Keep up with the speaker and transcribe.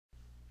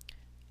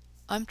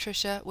I'm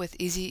Trisha with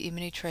Easy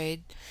Emini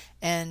Trade,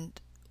 and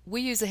we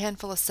use a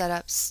handful of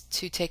setups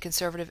to take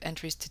conservative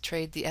entries to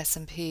trade the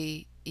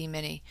S&P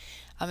E-mini.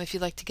 If you'd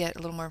like to get a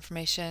little more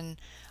information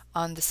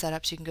on the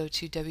setups, you can go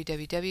to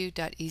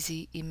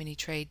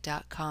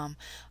www.easyemintrade.com.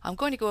 I'm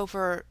going to go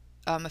over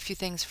a few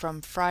things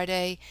from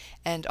Friday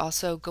and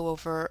also go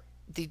over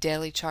the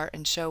daily chart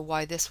and show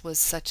why this was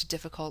such a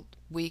difficult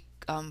week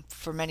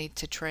for many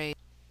to trade.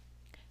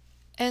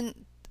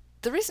 And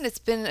the reason it's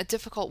been a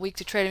difficult week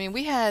to trade, I mean,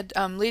 we had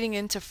leading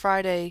into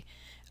Friday,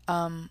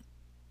 some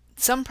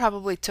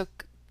probably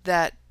took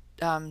that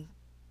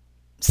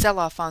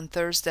sell-off on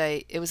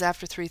Thursday. It was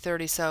after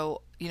 3:30,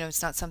 so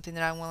it's not something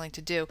that I'm willing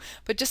to do.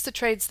 But just the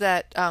trades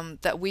that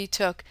that we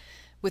took,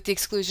 with the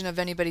exclusion of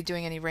anybody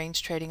doing any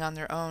range trading on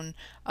their own,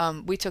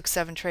 we took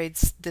 7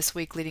 trades this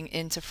week leading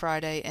into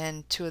Friday,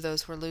 and 2 of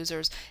those were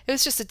losers. It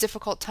was just a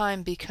difficult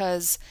time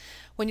because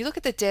when you look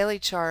at the daily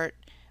chart,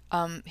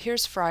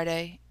 here's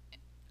Friday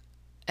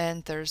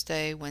and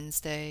Thursday,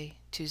 Wednesday,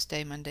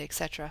 Tuesday, Monday,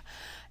 etc.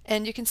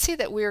 And you can see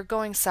that we're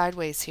going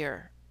sideways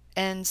here.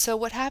 And so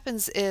what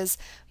happens is,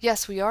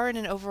 yes, we are in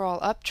an overall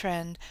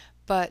uptrend,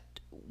 but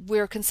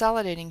we're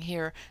consolidating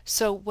here.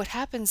 So what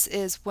happens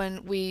is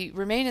when we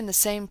remain in the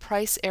same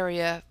price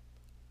area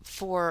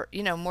for,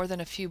 more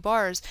than a few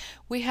bars,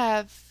 we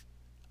have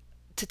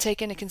to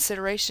take into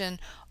consideration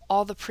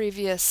all the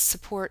previous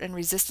support and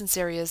resistance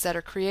areas that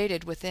are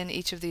created within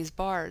each of these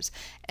bars,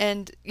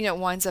 and it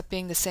winds up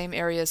being the same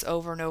areas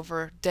over and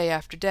over day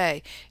after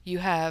day. You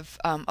have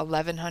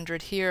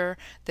 1100 here,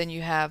 then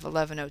you have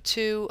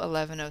 1102,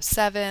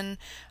 1107,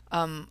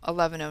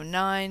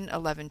 1109,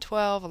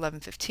 1112,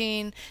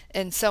 1115,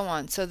 and so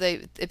on. So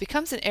it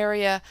becomes an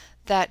area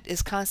that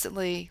is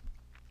constantly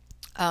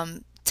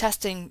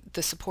testing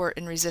the support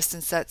and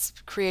resistance that's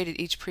created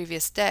each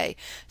previous day.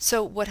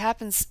 So what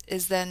happens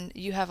is then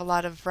you have a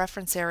lot of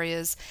reference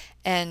areas,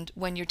 and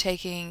when you're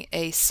taking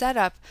a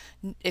setup,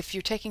 if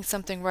you're taking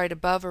something right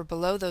above or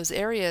below those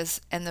areas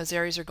and those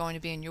areas are going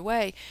to be in your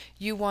way,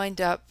 you wind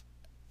up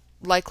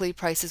likely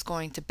price is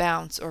going to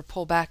bounce or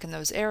pull back in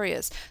those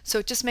areas. So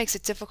it just makes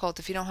it difficult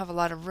if you don't have a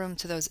lot of room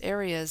to those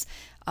areas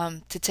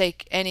to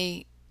take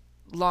any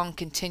long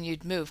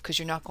continued move, because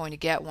you're not going to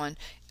get one.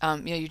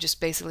 You're just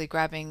basically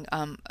grabbing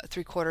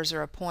 3/4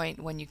 or a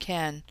point when you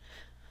can.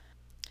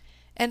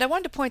 And I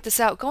wanted to point this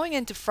out going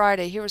into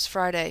Friday. Here was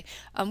Friday.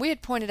 We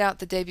had pointed out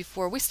the day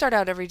before. We start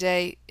out every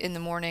day in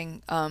the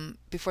morning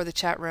before the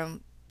chat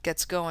room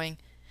gets going,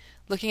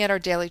 looking at our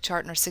daily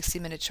chart and our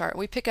 60-minute chart.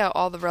 We pick out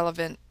all the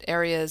relevant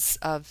areas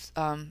of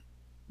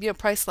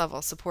price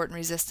level, support and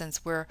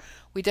resistance, where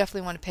we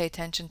definitely want to pay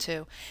attention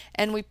to.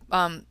 And we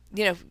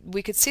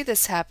could see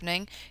this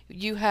happening.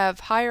 You have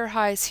higher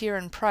highs here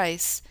in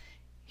price.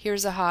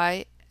 Here's a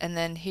high, and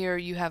then here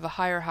you have a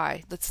higher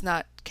high. Let's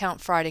not count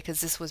Friday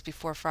because this was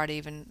before Friday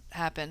even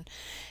happened.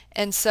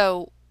 And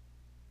so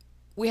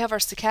we have our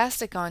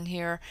stochastic on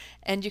here,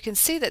 and you can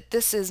see that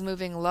this is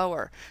moving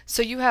lower.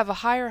 So you have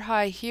a higher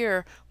high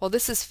here. Well,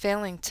 this is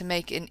failing to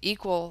make an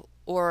equal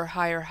or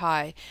higher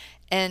high.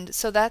 And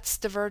so that's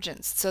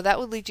divergence. So that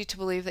would lead you to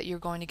believe that you're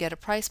going to get a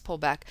price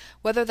pullback.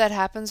 Whether that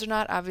happens or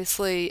not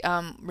obviously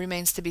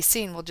remains to be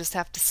seen. We'll just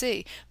have to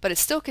see. But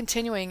it's still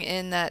continuing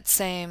in that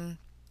same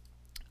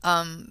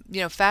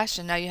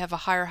fashion. Now you have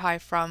a higher high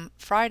from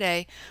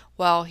Friday,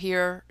 while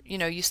here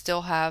you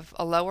still have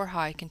a lower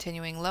high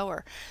continuing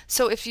lower.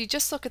 So if you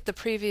just look at the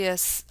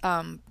previous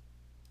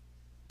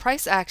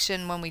price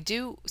action, when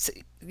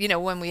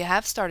when we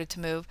have started to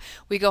move,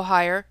 we go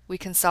higher, we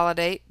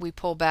consolidate, we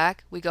pull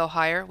back, we go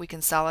higher, we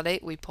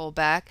consolidate, we pull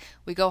back,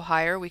 we go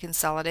higher, we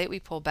consolidate, we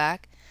pull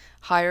back,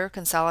 higher,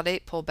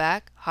 consolidate, pull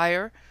back,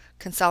 higher,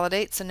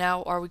 consolidate. So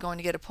now are we going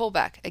to get a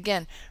pullback?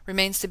 Again,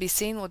 remains to be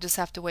seen. We'll just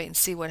have to wait and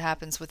see what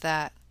happens with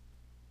that.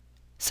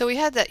 So we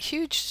had that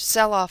huge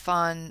sell-off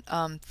on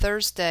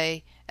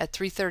Thursday at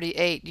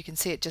 338. You can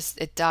see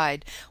it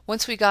died.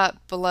 Once we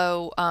got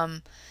below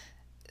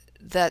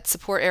that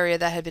support area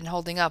that had been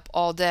holding up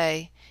all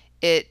day,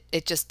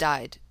 it just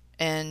died.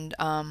 And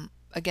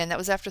again, that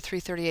was after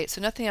 338, so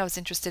nothing I was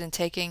interested in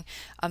taking.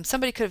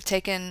 Somebody could have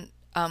taken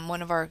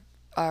one of our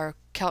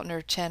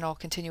Keltner channel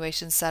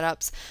continuation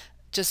setups,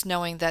 just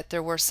knowing that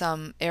there were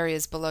some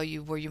areas below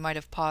you where you might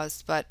have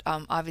paused, but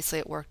obviously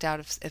it worked out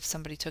if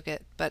somebody took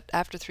it. But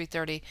after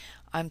 330,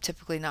 I'm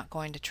typically not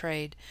going to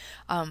trade.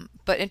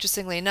 But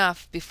interestingly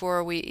enough,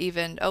 before we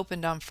even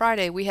opened on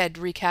Friday, we had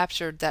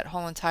recaptured that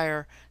whole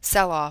entire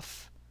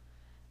sell-off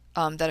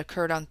that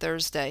occurred on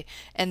Thursday,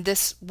 and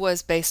this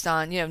was based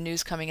on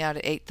news coming out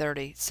at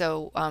 8:30.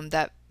 So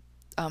that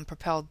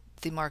propelled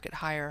the market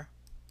higher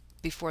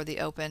before the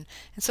open,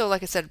 and so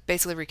like I said,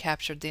 basically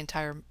recaptured the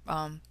entire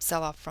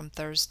sell-off from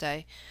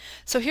Thursday.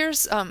 So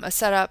here's a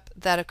setup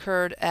that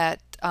occurred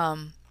at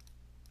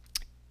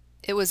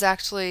it was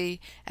actually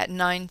at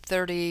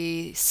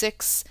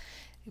 9:36.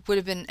 It would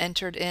have been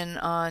entered in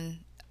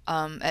on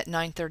at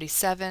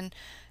 9:37,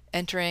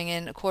 entering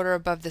in a quarter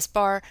above this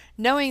bar,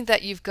 knowing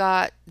that you've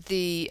got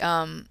the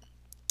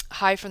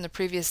high from the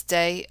previous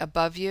day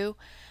above you.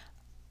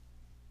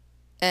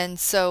 And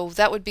so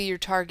that would be your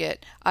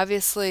target.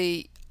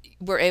 Obviously,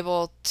 we're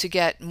able to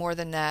get more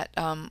than that.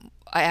 I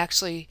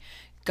actually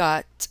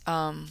got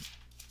I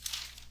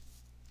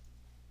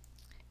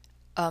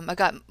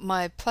got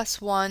my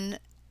 +1,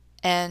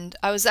 and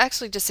I was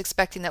actually just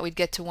expecting that we'd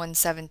get to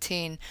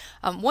 117.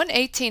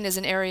 118 is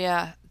an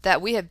area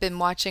that we have been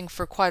watching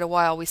for quite a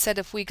while. We said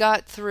if we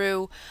got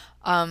through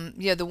the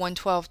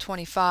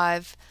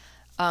 112.25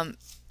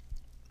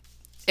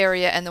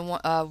 area and the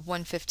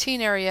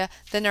 115 area,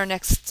 then our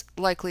next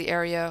likely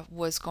area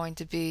was going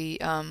to be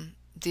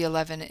the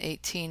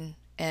 11.18,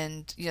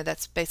 and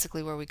that's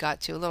basically where we got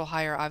to, a little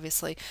higher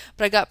obviously.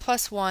 But I got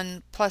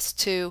 +1,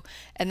 +2,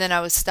 and then I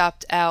was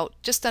stopped out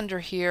just under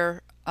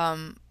here.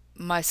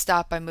 My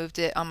stop, I moved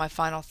it on my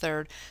final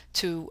third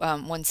to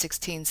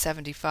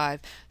 116.75,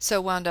 so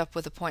wound up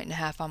with a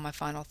 1.5 on my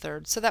final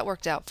third, so that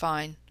worked out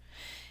fine.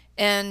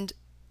 And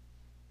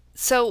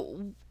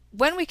so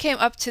when we came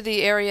up to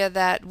the area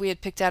that we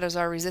had picked out as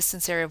our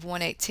resistance area of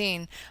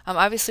 118,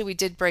 obviously we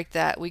did break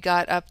that. We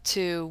got up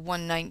to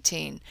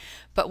 119.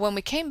 But when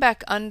we came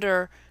back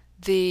under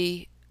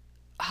the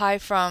high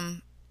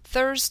from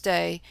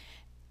Thursday,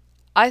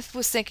 I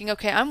was thinking,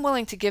 okay, I'm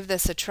willing to give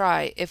this a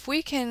try. If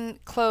we can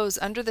close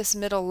under this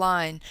middle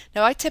line,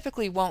 now I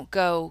typically won't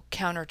go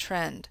counter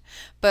trend,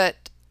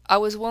 but I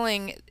was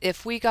willing,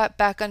 if we got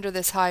back under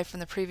this high from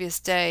the previous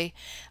day,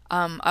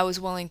 I was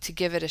willing to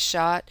give it a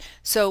shot.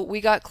 So we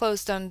got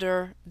closed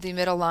under the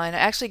middle line. I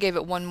actually gave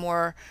it one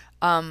more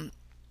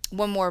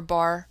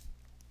bar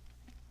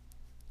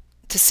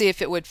to see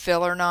if it would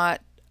fill or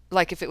not,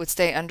 like if it would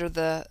stay under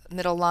the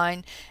middle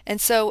line. And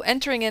so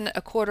entering in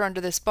a quarter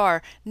under this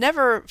bar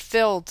never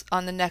filled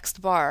on the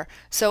next bar.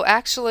 So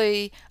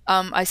actually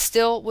I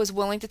still was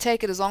willing to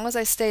take it as long as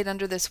I stayed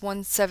under this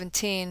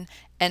 117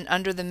 and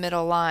under the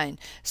middle line.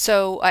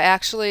 So I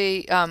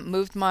actually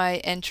moved my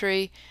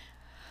entry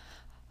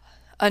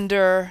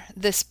under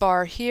this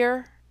bar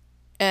here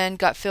and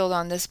got filled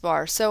on this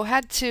bar. So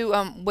had to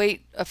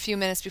wait a few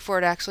minutes before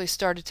it actually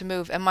started to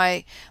move. And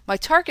my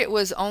target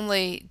was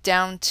only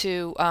down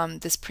to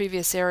this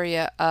previous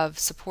area of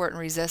support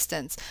and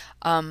resistance.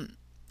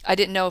 I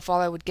didn't know if all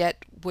I would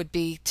get would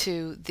be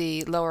to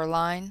the lower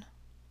line.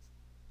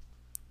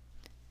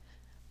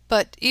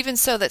 But even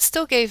so, that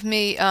still gave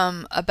me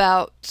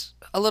about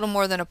a little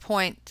more than a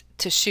point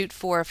to shoot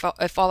for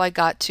if all I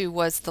got to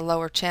was the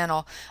lower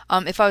channel.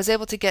 If I was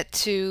able to get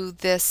to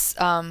this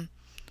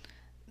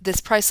this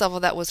price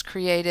level that was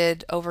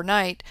created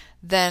overnight,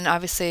 then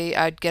obviously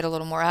I'd get a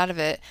little more out of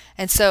it.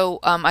 And so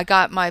I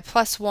got my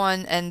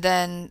 +1, and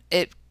then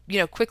it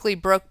quickly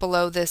broke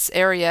below this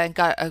area and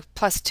got a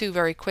 +2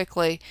 very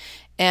quickly.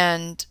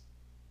 And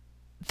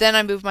then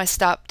I moved my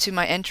stop to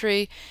my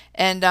entry,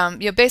 and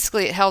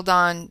basically it held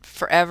on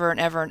forever and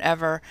ever and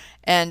ever.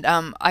 And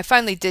I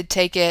finally did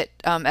take it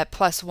at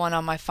 +1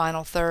 on my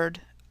final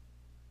third,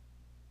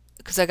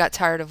 because I got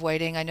tired of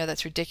waiting. I know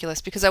that's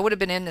ridiculous, because I would have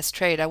been in this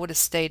trade. I would have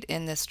stayed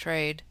in this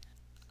trade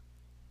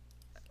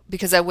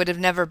because I would have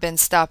never been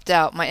stopped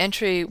out. My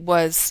entry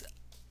was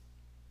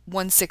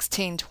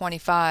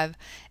 116.25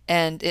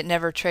 and it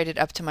never traded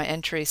up to my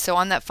entry. So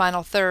on that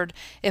final third,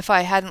 if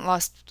I hadn't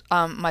lost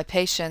my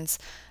patience,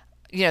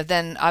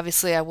 then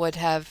obviously I would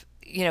have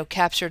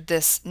captured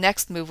this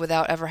next move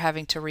without ever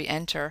having to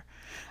re-enter.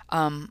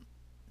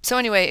 So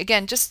anyway,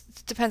 again,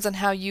 just depends on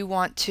how you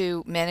want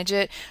to manage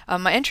it.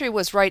 My entry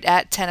was right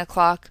at 10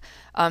 o'clock.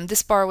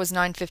 This bar was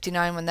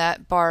 9:59. When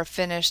that bar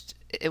finished,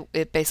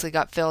 it basically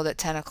got filled at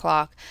 10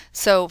 o'clock.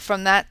 So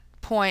from that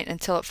point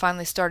until it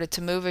finally started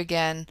to move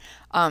again,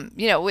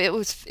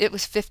 it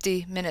was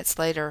 50 minutes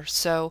later.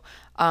 So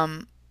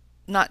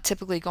not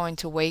typically going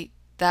to wait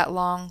that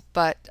long,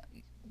 but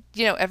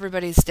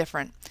everybody's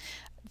different.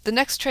 The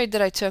next trade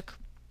that I took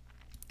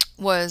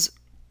was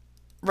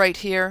right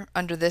here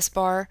under this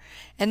bar,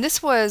 and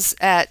this was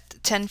at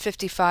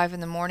 10:55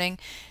 in the morning.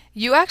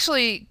 You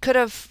actually could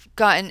have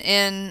gotten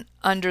in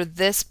under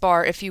this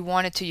bar if you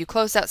wanted to. You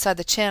closed outside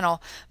the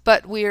channel,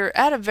 but we're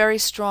at a very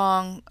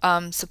strong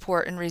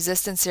support and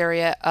resistance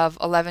area of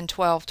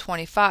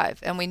 11:12.25,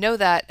 and we know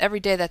that every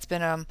day that's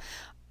been a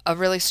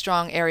really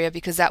strong area,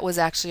 because that was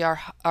actually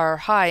our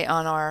high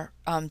on our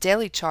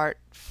daily chart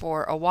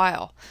for a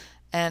while.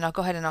 And I'll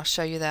go ahead and I'll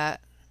show you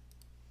that.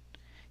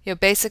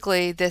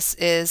 Basically this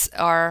is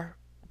our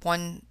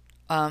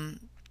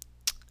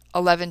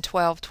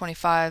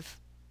 11:12.25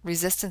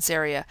 resistance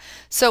area.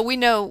 So we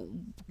know,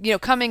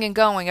 coming and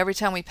going, every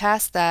time we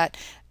pass that,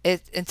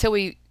 until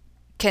we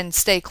can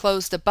stay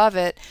closed above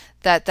it,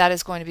 that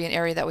is going to be an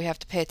area that we have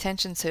to pay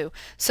attention to.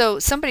 So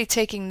somebody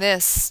taking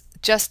this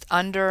just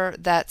under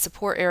that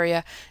support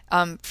area,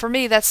 for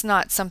me, that's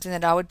not something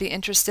that I would be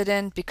interested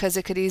in, because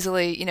it could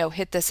easily,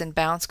 hit this and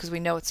bounce, because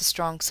we know it's a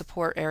strong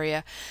support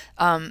area.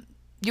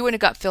 You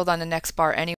wouldn't have got filled on the next bar anyway.